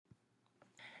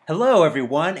Hello,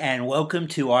 everyone, and welcome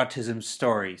to Autism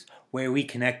Stories, where we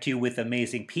connect you with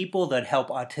amazing people that help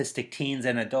autistic teens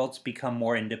and adults become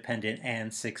more independent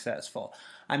and successful.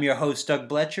 I'm your host, Doug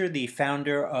Bletcher, the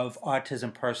founder of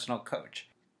Autism Personal Coach.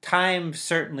 Time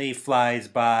certainly flies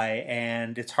by,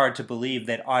 and it's hard to believe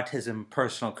that Autism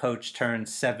Personal Coach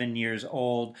turns 7 years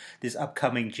old this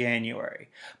upcoming January.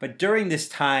 But during this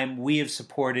time, we have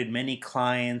supported many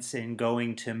clients in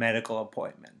going to medical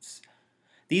appointments.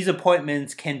 These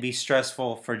appointments can be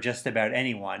stressful for just about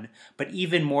anyone, but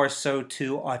even more so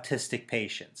to autistic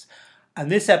patients. On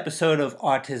this episode of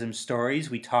Autism Stories,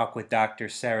 we talk with Dr.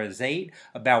 Sarah Zait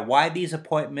about why these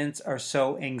appointments are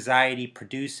so anxiety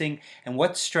producing and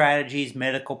what strategies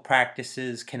medical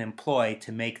practices can employ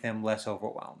to make them less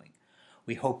overwhelming.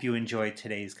 We hope you enjoyed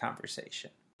today's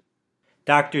conversation.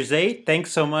 Dr. Zait,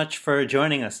 thanks so much for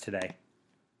joining us today.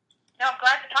 No, I'm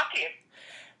glad to talk to you.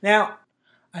 Now,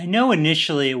 I know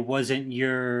initially it wasn't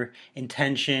your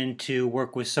intention to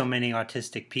work with so many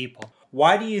autistic people.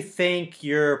 Why do you think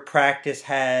your practice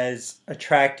has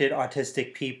attracted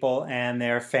autistic people and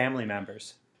their family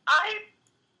members? I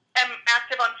am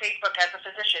active on Facebook as a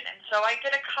physician, and so I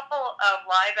did a couple of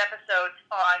live episodes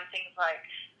on things like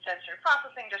sensory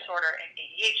processing disorder and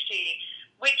ADHD,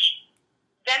 which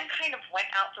then kind of went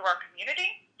out to our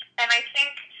community. And I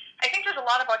think there's a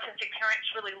lot of autistic parents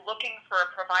really looking for a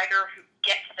provider who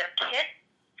gets their kid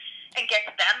and gets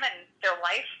them and their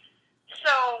life.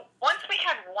 So once we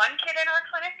had one kid in our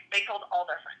clinic, they told all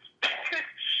their friends.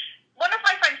 One of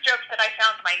my friends joked that I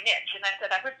found my niche, and I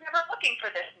said, I was never looking for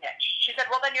this niche. She said,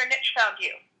 well, then your niche found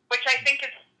you, which I think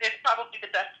is probably the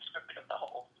best description of the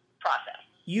whole process.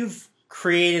 You've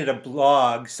created a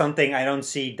blog, something I don't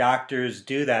see doctors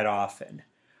do that often.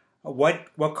 What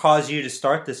caused you to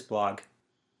start this blog?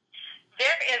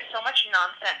 There is so much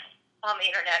nonsense on the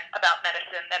internet about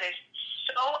medicine that is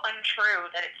so untrue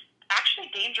that it's actually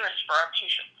dangerous for our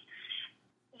patients.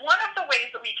 One of the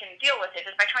ways that we can deal with it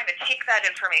is by trying to take that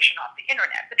information off the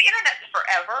internet. But the internet's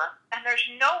forever, and there's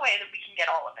no way that we can get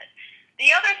all of it. The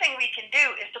other thing we can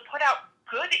do is to put out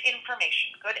good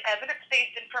information, good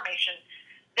evidence-based information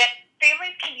that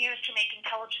families can use to make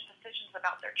intelligent decisions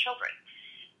about their children.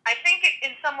 I think it,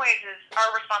 in some ways, is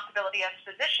our responsibility as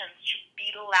physicians to be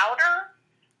louder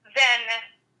than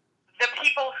the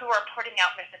people who are putting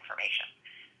out misinformation.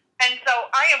 And so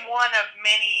I am one of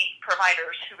many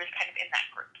providers who is kind of in that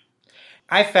group.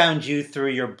 I found you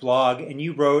through your blog, and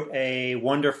you wrote a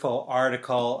wonderful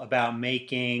article about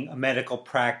making a medical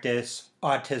practice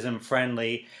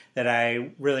autism-friendly that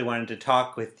I really wanted to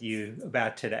talk with you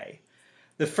about today.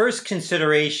 The first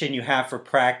consideration you have for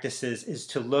practices is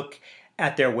to look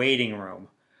at their waiting room.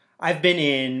 I've been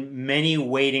in many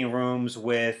waiting rooms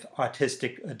with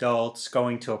autistic adults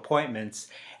going to appointments,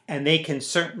 and they can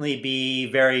certainly be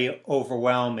very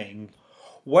overwhelming.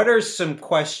 What are some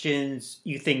questions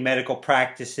you think medical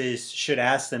practices should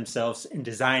ask themselves in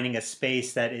designing a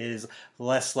space that is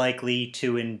less likely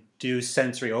to induce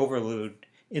sensory overload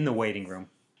in the waiting room?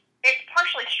 It's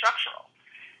partially structural.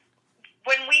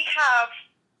 When we have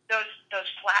those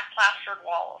flat plastered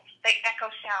walls, they echo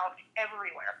sound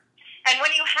everywhere. And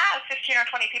when you have 15 or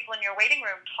 20 people in your waiting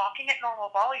room talking at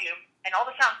normal volume and all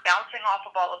the sound bouncing off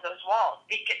of all of those walls,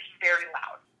 it gets very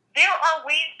loud. There are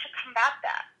ways to combat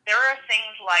that. There are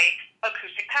things like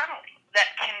acoustic paneling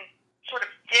that can sort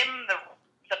of dim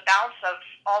the bounce of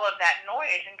all of that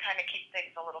noise and kind of keep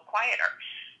things a little quieter.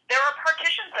 There are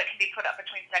partitions that can be put up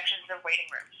between sections of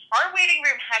waiting rooms. Our waiting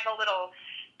room has a little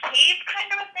cave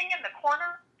kind of a thing in the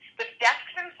corner with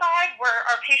desks inside where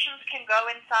our patients can go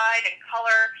inside and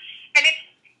color. And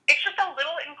it's just a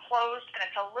little enclosed, and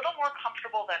it's a little more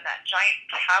comfortable than that giant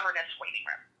cavernous waiting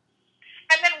room.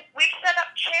 And then we've set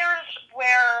up chairs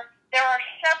where there are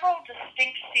several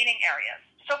distinct seating areas,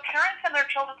 so parents and their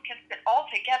children can sit all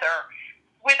together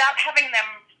without having them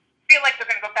feel like they're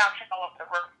going to go bouncing all over the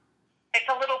room.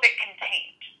 It's a little bit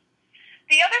contained.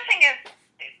 The other thing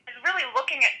is really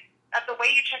looking at the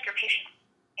way you check your patients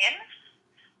in.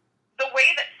 The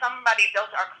way that somebody built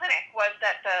our clinic was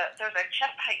that there's a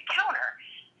chest-height counter.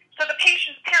 So the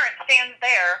patient's parent stands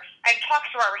there and talks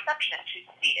to our receptionist who's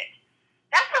seated.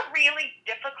 That's a really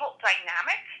difficult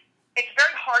dynamic. It's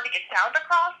very hard to get sound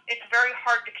across. It's very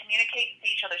hard to communicate and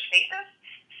see each other's faces.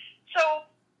 So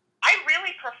I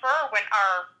really prefer when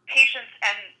our patients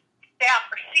and staff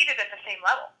are seated at the same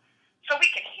level so we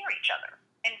can hear each other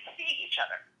and see each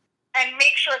other and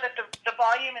make sure that the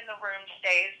volume in the room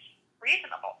stays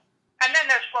reasonable. And then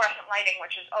there's fluorescent lighting,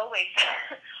 which is always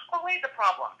a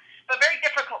problem, but very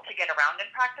difficult to get around in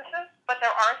practices. But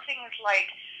there are things like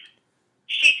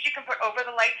sheets you can put over the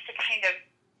lights to kind of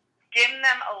dim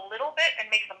them a little bit and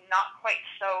make them not quite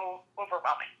so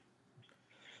overwhelming.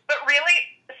 But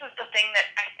really, this is the thing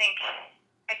that I think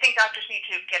doctors need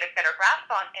to get a better grasp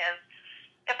on is,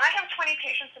 if I have 20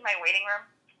 patients in my waiting room,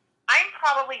 I'm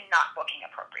probably not booking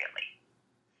appropriately.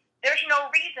 There's no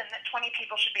reason that 20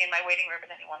 people should be in my waiting room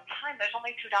at any one time. There's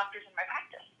only 2 doctors in my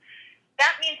practice.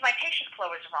 That means my patient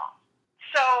flow is wrong.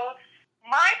 So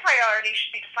my priority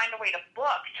should be to find a way to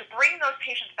book, to bring those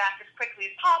patients back as quickly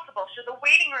as possible, so the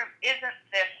waiting room isn't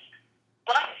this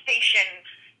bus station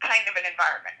kind of an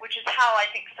environment, which is how I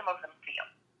think some of them feel.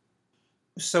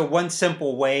 So one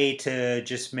simple way to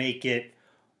just make it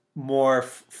more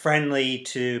friendly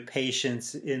to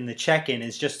patients in the check-in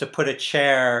is just to put a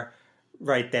chair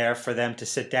right there for them to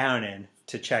sit down in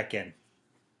to check in.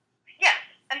 Yes,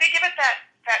 and to give it that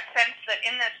sense that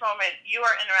in this moment you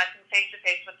are interacting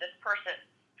face-to-face with this person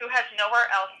who has nowhere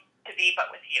else to be but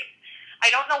with you. I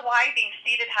don't know why being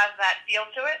seated has that feel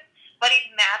to it, but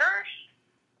it matters,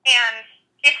 and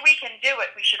if we can do it,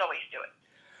 we should always do it.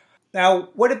 Now,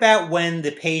 what about when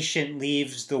the patient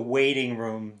leaves the waiting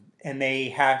room and they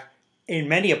have, in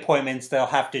many appointments, they'll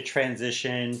have to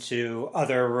transition to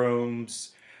other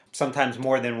rooms, sometimes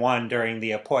more than one during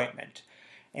the appointment.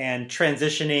 And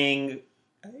transitioning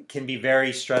can be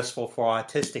very stressful for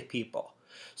autistic people.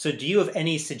 So do you have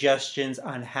any suggestions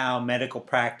on how medical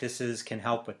practices can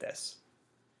help with this?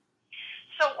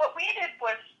 So what we did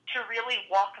was to really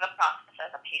walk the process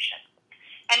as a patient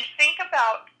and think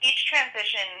about each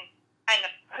transition and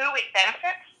who it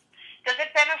benefits. Does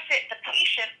it benefit the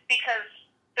patient because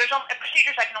there's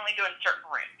procedures I can only do in certain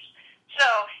rooms? So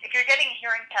if you're getting a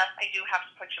hearing test, I do have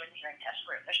to put you in the hearing test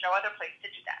room. There's no other place to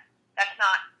do that. That's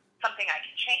not something I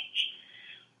can change.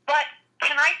 But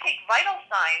can I take vital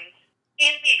signs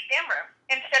in the exam room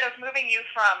instead of moving you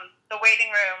from the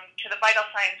waiting room to the vital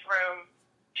signs room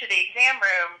to the exam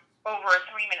room over a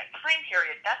 3-minute time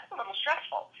period? That's a little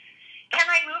stressful. Can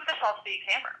I move this all to the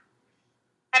exam room?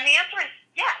 And the answer is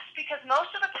yes, because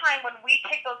most of the time when we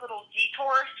take those little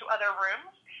detours to other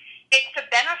rooms, it's to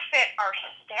benefit our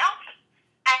staff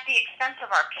at the expense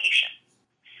of our patient.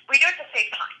 We do it to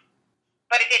save time.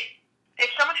 But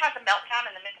if someone has a meltdown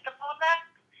in the midst of all of that,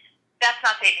 that's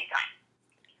not saving time.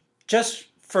 Just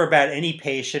for about any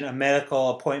patient, a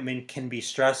medical appointment can be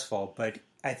stressful, but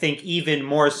I think even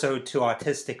more so to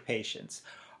autistic patients.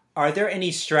 Are there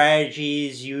any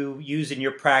strategies you use in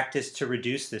your practice to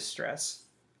reduce this stress?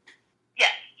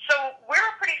 Yes. So we're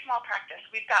a pretty small practice.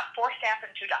 We've got 4 staff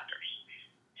and 2 doctors.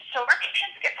 So our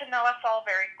patients get to know us all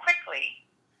very quickly,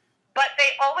 but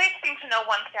they always seem to know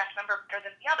one staff member better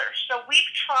than the other. So we've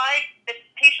tried, the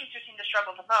patients who seem to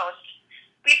struggle the most,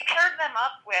 we've paired them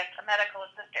up with a medical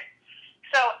assistant.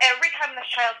 So every time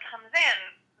this child comes in,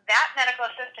 that medical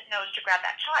assistant knows to grab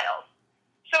that child.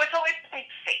 So it's always the same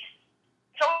face.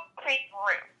 So same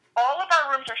room. All of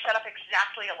our rooms are set up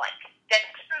exactly alike.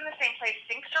 Desks are in the same place,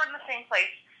 sinks are in the same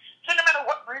place. So no matter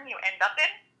what room you end up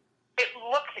in, it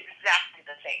looks exactly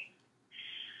the same.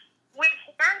 We've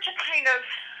learned to kind of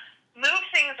move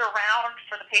things around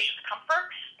for the patient's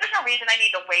comfort. There's no reason I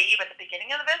need to weigh you at the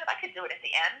beginning of the visit. I could do it at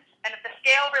the end. And if the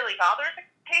scale really bothers the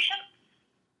patient,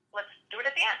 let's do it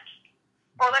at the end.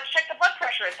 Or let's check the blood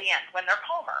pressure at the end when they're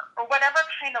calmer, or whatever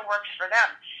kind of works for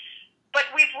them. But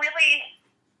we've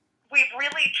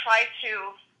really tried to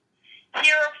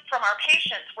hear from our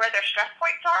patients where their stress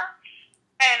points are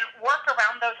and work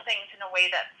around those things in a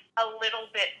way that's a little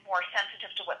bit more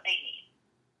sensitive to what they need.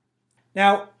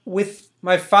 Now, with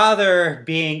my father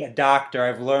being a doctor,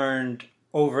 I've learned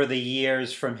over the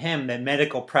years from him that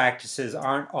medical practices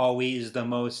aren't always the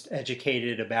most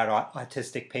educated about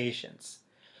autistic patients.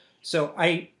 So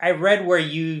I read where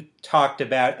you talked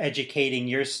about educating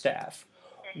your staff.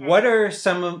 Mm-hmm. What are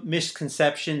some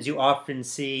misconceptions you often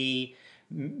see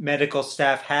medical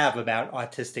staff have about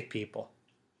autistic people?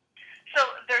 So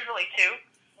there's really 2.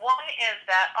 One is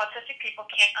that autistic people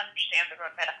can't understand their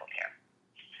own medical care.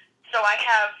 So I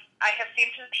have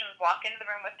seen physicians walk into the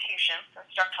room with patients and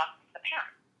start talking to the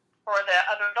parent or the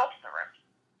other adults in the room.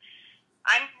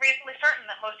 I'm reasonably certain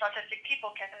that most autistic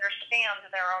people can understand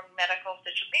their own medical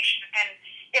situation, and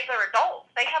if they're adults,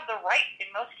 they have the right, in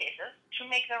most cases, to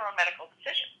make their own medical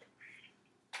decisions.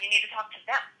 You need to talk to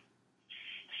them.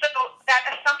 So that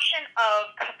assumption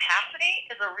of capacity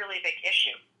is a really big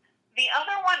issue. The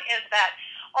other one is that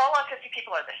all autistic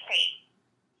people are the same.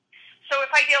 So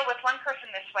if I deal with one person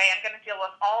this way, I'm going to deal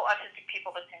with all autistic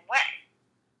people the same way.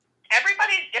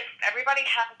 Everybody's different. Everybody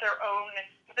has their own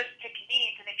specific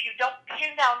needs, and if you don't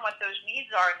pin down what those needs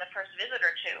are in the first visit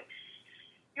or 2,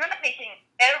 you end up making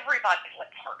everybody's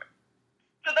life harder.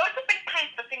 So those have been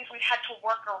kinds of things we've had to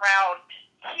work around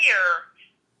here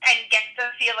and get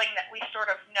the feeling that we sort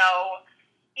of know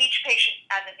each patient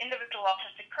as an individual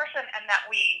autistic person and that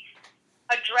we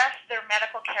address their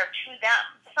medical care to them.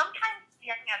 Sometimes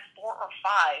young at 4 or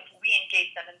 5, we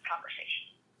engage them in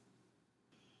conversation.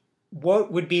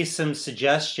 What would be some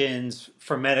suggestions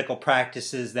for medical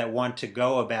practices that want to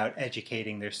go about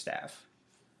educating their staff?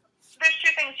 There's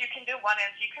 2 things you can do. One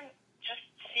is you can just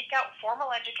seek out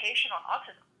formal education on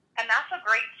autism, and that's a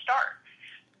great start.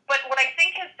 But what I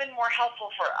think has been more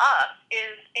helpful for us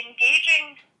is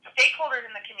engaging stakeholders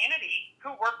in the community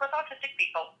who work with autistic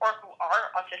people or who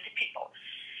are autistic people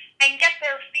and get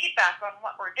their feedback on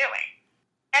what we're doing.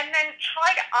 And then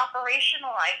try to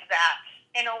operationalize that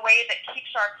in a way that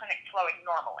keeps our clinic flowing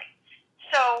normally.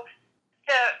 So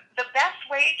the best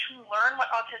way to learn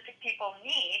what autistic people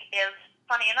need is,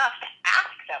 funny enough, to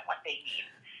ask them what they need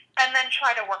and then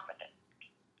try to work with it.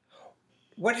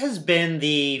 What has been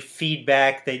the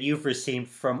feedback that you've received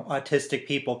from autistic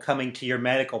people coming to your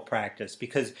medical practice?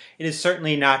 Because it is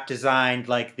certainly not designed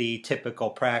like the typical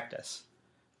practice.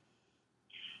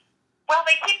 Well,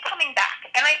 they keep coming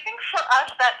back. And I think for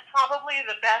us, that's probably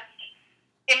the best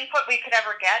input we could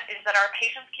ever get, is that our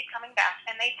patients keep coming back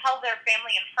and they tell their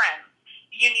family and friends,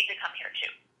 you need to come here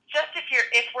too. Just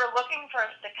if we're looking for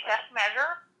a success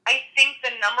measure, I think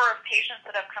the number of patients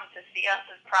that have come to see us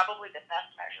is probably the best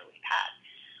measure we've had.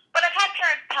 But I've had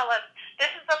parents tell us,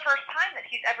 this is the first time that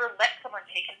he's ever let someone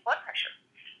take his blood pressure.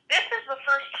 This is the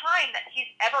first time that he's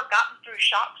ever gotten through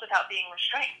shocks without being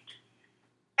restrained.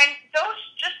 And those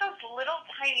little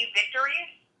tiny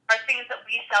victories are things that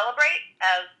we celebrate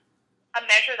as a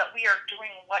measure that we are doing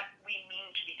what we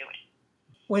mean to be doing.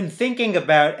 When thinking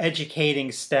about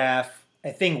educating staff,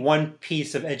 I think one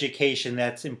piece of education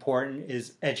that's important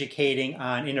is educating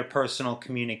on interpersonal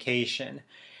communication,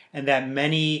 and that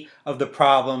many of the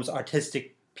problems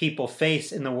autistic people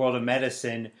face in the world of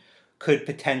medicine could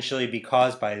potentially be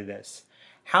caused by this.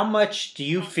 How much do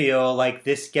you feel like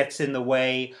this gets in the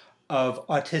way of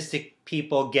autistic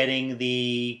people getting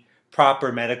the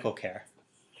proper medical care?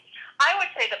 I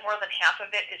would say that more than half of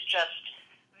it is just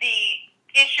the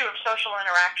issue of social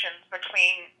interactions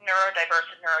between neurodiverse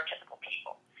and neurotypical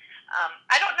people.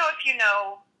 I don't know if you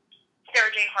know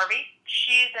Sarah Jane Harvey.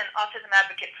 She's an autism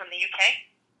advocate from the UK.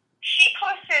 She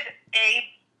posted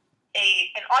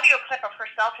an audio clip of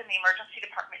herself in the emergency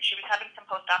department. She was having some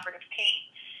postoperative pain,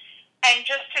 and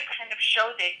just to kind of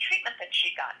show the treatment that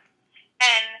she got.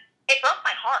 And it broke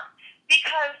my heart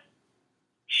because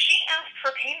she asked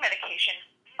for pain medication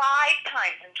 5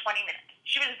 times in 20 minutes.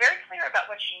 She was very clear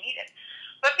about what she needed.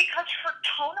 But because her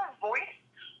tone of voice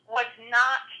was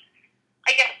not,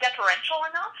 I guess, deferential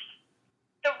enough,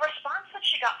 the response that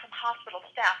she got from hospital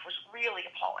staff was really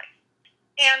appalling.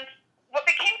 And what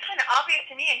became kind of obvious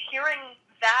to me in hearing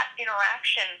that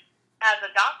interaction as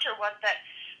a doctor was that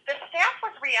the staff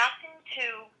was reacting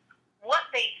to what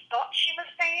they thought she was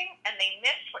saying, and they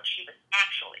missed what she was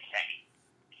actually saying.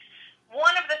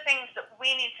 One of the things that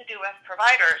we need to do as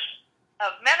providers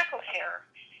of medical care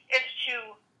is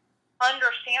to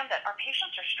understand that our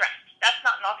patients are stressed. That's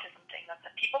not an autism thing. That's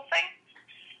a people thing.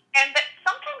 And that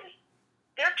sometimes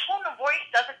their tone of voice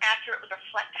doesn't accurately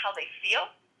reflect how they feel.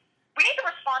 We need to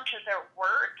respond to their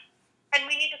words, and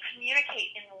we need to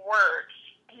communicate in words,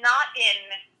 not in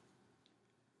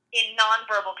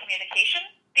nonverbal communication,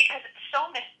 because it's so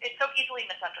easily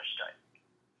misunderstood.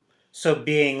 So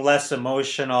being less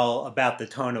emotional about the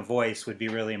tone of voice would be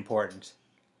really important.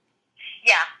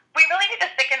 Yeah, we really need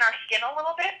to thicken our skin a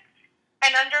little bit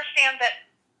and understand that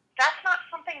that's not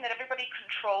something that everybody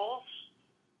controls,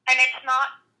 and it's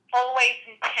not always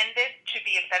intended to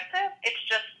be offensive. It's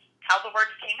just how the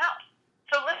words came out.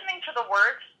 So listening to the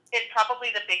words is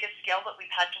probably the biggest skill that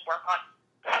we've had to work on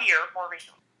here more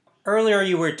recently. Earlier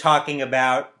you were talking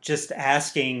about just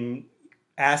asking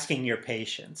your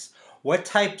patients. What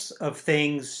types of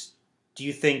things do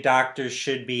you think doctors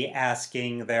should be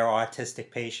asking their autistic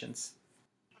patients?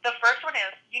 The first one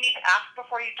is, you need to ask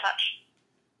before you touch.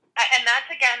 And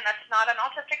that's not an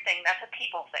autistic thing, that's a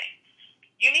people thing.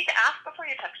 You need to ask before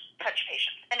you touch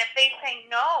patients. And if they say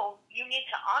no, you need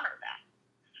to honor that.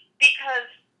 Because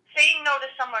saying no to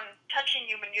someone touching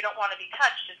you when you don't want to be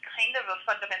touched is kind of a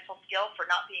fundamental skill for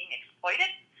not being exploited.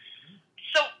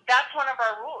 So that's one of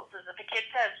our rules, is if a kid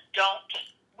says don't,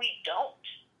 we don't.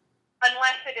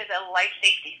 Unless it is a life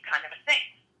safety kind of a thing.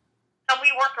 And we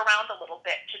work around a little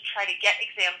bit to try to get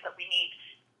exams that we need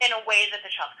in a way that the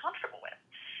child's comfortable with.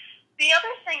 The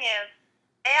other thing is,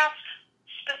 ask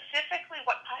specifically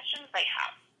what questions they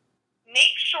have.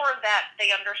 Make sure that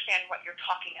they understand what you're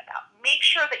talking about. Make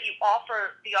sure that you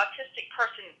offer the autistic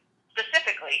person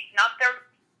specifically, not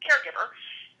their caregiver,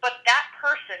 but that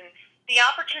person the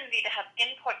opportunity to have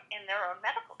input in their own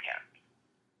medical care.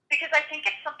 Because I think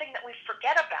it's something that we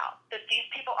forget about, that these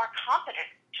people are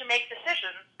competent to make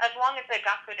decisions as long as they've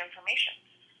got good information.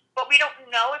 But we don't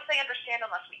know if they understand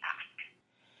unless we ask.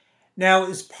 Now,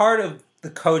 as part of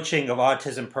the coaching of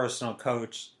Autism Personal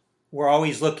Coach, we're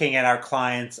always looking at our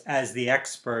clients as the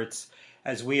experts,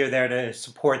 as we are there to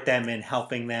support them in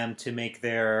helping them to make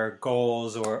their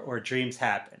goals or dreams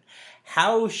happen.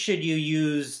 How should you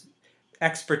use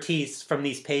expertise from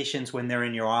these patients when they're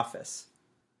in your office?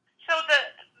 So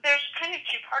there's kind of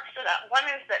two parts to that. One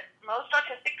is that most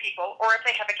autistic people, or if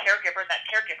they have a caregiver, that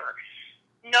caregiver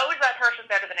knows that person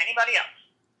better than anybody else.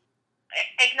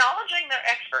 Acknowledging their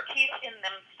expertise in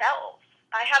themselves.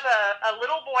 I have a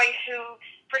little boy who,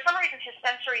 for some reason, his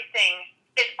sensory thing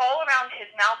is all around his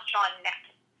mouth, jaw, and neck.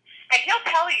 And he'll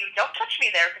tell you, don't touch me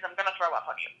there because I'm going to throw up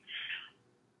on you.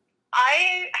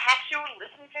 I have to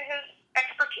listen to his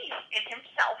expertise in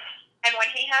himself. And when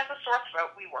he has a sore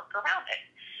throat, we work around it.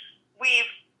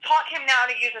 We've taught him now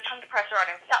to use a tongue depressor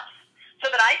on himself so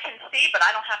that I can see, but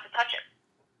I don't have to touch it.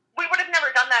 We would have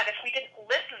never done that if we didn't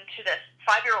listen to this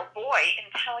 5-year-old boy in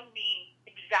telling me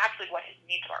exactly what his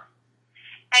needs were.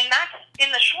 And that's,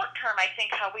 in the short term, I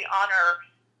think, how we honor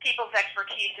people's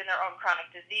expertise in their own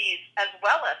chronic disease as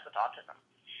well as with autism.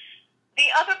 The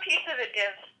other piece of it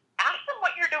is ask them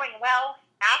what you're doing well,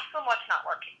 ask them what's not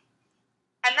working.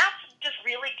 And that's just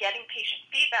really getting patient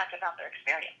feedback about their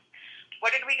experience.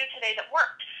 What did we do today that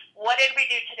worked? What did we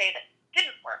do today that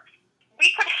didn't work?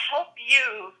 We could help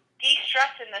you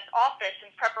de-stress in this office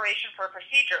in preparation for a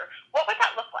procedure. What would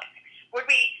that look like? Would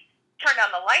we turn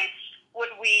down the lights?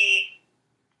 Would we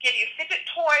give you fidget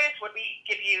toys? Would we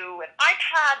give you an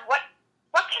iPad? What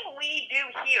can we do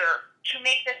here to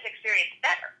make this experience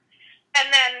better?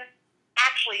 And then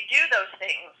actually do those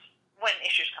things when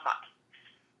issues come up.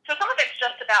 So some of it's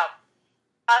just about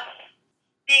us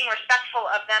being respectful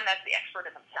of them as the expert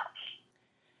in themselves.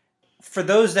 For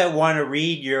those that want to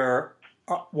read your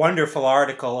wonderful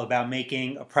article about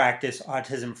making a practice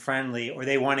autism friendly, or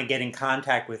they want to get in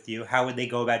contact with you, how would they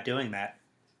go about doing that?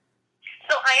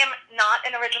 So I am not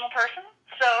an original person.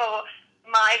 So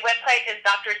my website is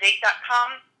drzate.com.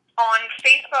 On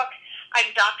Facebook, I'm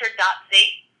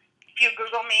dr.zate. If you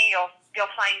Google me,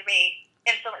 you'll find me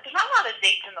instantly. There's not a lot of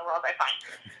Zates in the world, I find.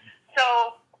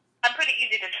 So I'm pretty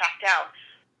easy to track down.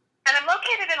 And I'm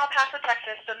located in El Paso,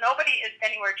 Texas, so nobody is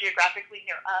anywhere geographically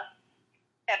near us,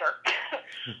 ever.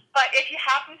 But if you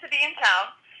happen to be in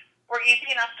town, we're easy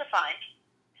enough to find.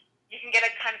 You can get a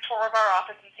kind of tour of our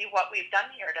office and see what we've done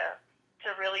here to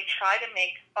really try to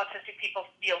make autistic people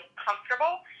feel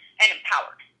comfortable and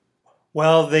empowered.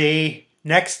 Well, the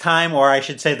next time, or I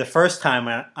should say the first time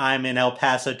I'm in El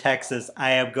Paso, Texas,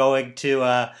 I am going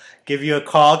to give you a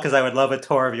call because I would love a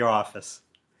tour of your office.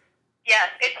 Yes,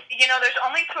 there's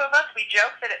only 2 of us. We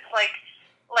joke that it's like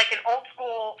an old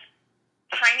school,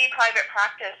 tiny private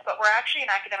practice, but we're actually an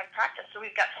academic practice, so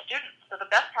we've got students. So the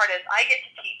best part is I get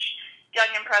to teach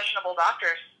young, impressionable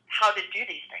doctors how to do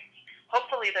these things.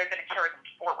 Hopefully they're going to carry them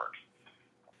forward.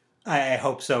 I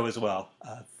hope so as well.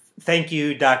 Thank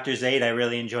you, Dr. Zate. I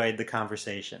really enjoyed the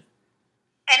conversation.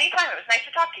 Anytime. It was nice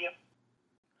to talk to you.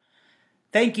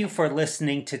 Thank you for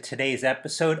listening to today's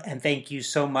episode, and thank you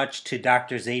so much to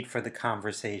Dr. Zate for the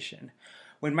conversation.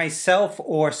 When myself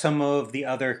or some of the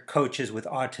other coaches with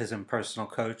Autism Personal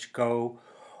Coach go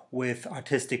with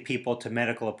autistic people to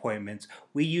medical appointments,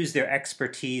 we use their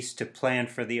expertise to plan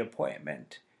for the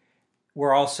appointment.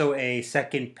 We're also a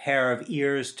second pair of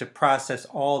ears to process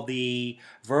all the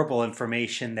verbal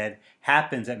information that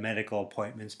happens at medical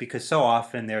appointments, because so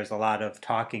often there's a lot of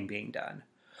talking being done.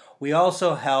 We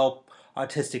also help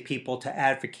autistic people to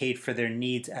advocate for their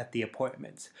needs at the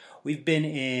appointments. We've been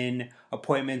in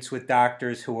appointments with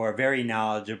doctors who are very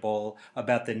knowledgeable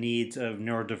about the needs of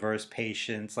neurodiverse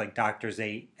patients like Dr.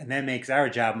 Zate, and that makes our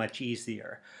job much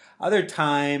easier. Other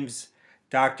times,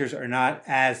 doctors are not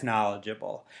as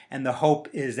knowledgeable, and the hope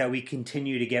is that we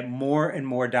continue to get more and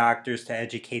more doctors to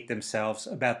educate themselves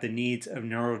about the needs of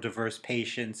neurodiverse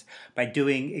patients by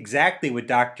doing exactly what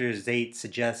Dr. Zate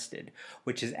suggested,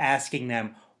 which is asking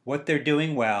them what they're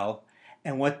doing well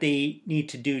and what they need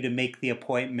to do to make the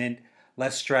appointment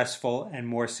less stressful and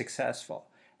more successful.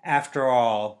 After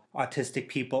all, autistic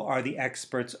people are the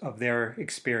experts of their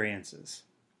experiences.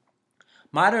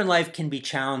 Modern life can be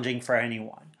challenging for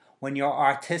anyone. When you're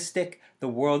autistic, the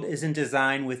world isn't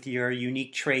designed with your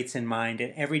unique traits in mind,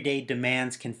 and everyday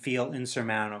demands can feel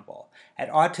insurmountable.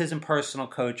 At Autism Personal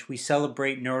Coach, we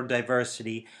celebrate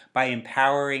neurodiversity by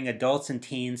empowering adults and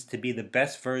teens to be the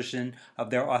best version of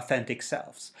their authentic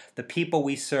selves. The people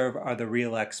we serve are the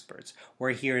real experts.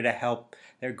 We're here to help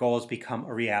their goals become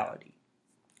a reality.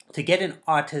 To get an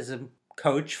autism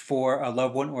coach for a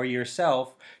loved one or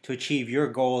yourself to achieve your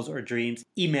goals or dreams,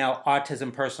 email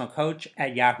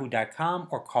autismpersonalcoach@yahoo.com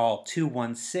or call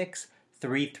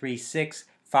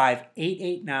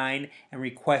 216-336-5889 and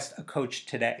request a coach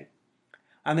today.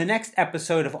 On the next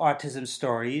episode of Autism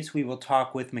Stories, we will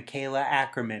talk with Michaela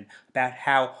Ackerman about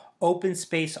how open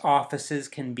space offices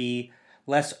can be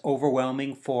less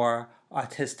overwhelming for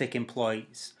autistic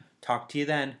employees. Talk to you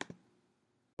then.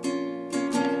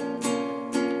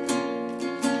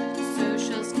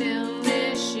 Social skill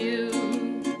issues,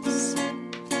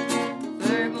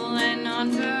 verbal and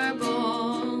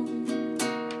nonverbal,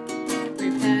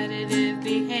 repetitive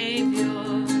behavior,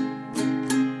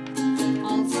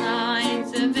 all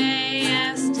signs of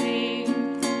ASD,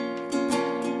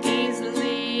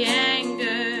 easily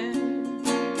angered,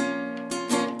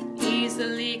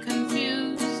 easily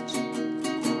confused,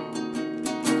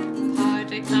 hard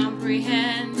to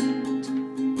comprehend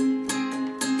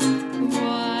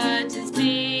what is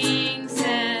being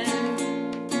said,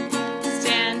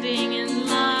 standing in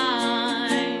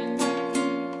line,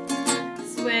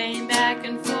 swaying back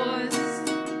and forth.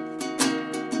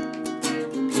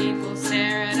 People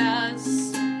stare at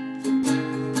us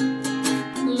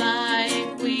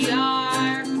like we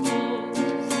are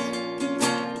fools,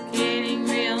 getting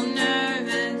real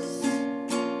nervous,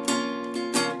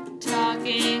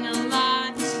 talking a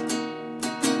lot,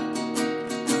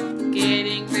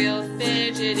 getting real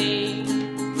fidgety.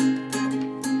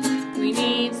 We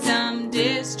need some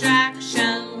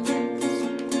distractions.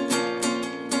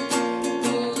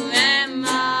 Who am I?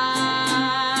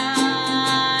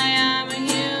 I'm a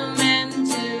human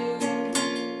too.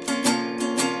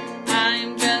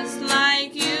 I'm just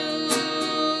like you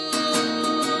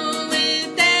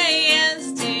with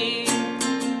ASD.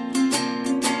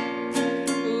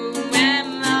 Who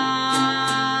am I?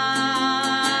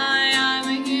 I'm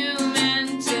a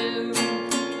human too.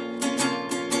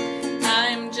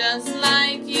 I'm just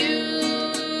like you.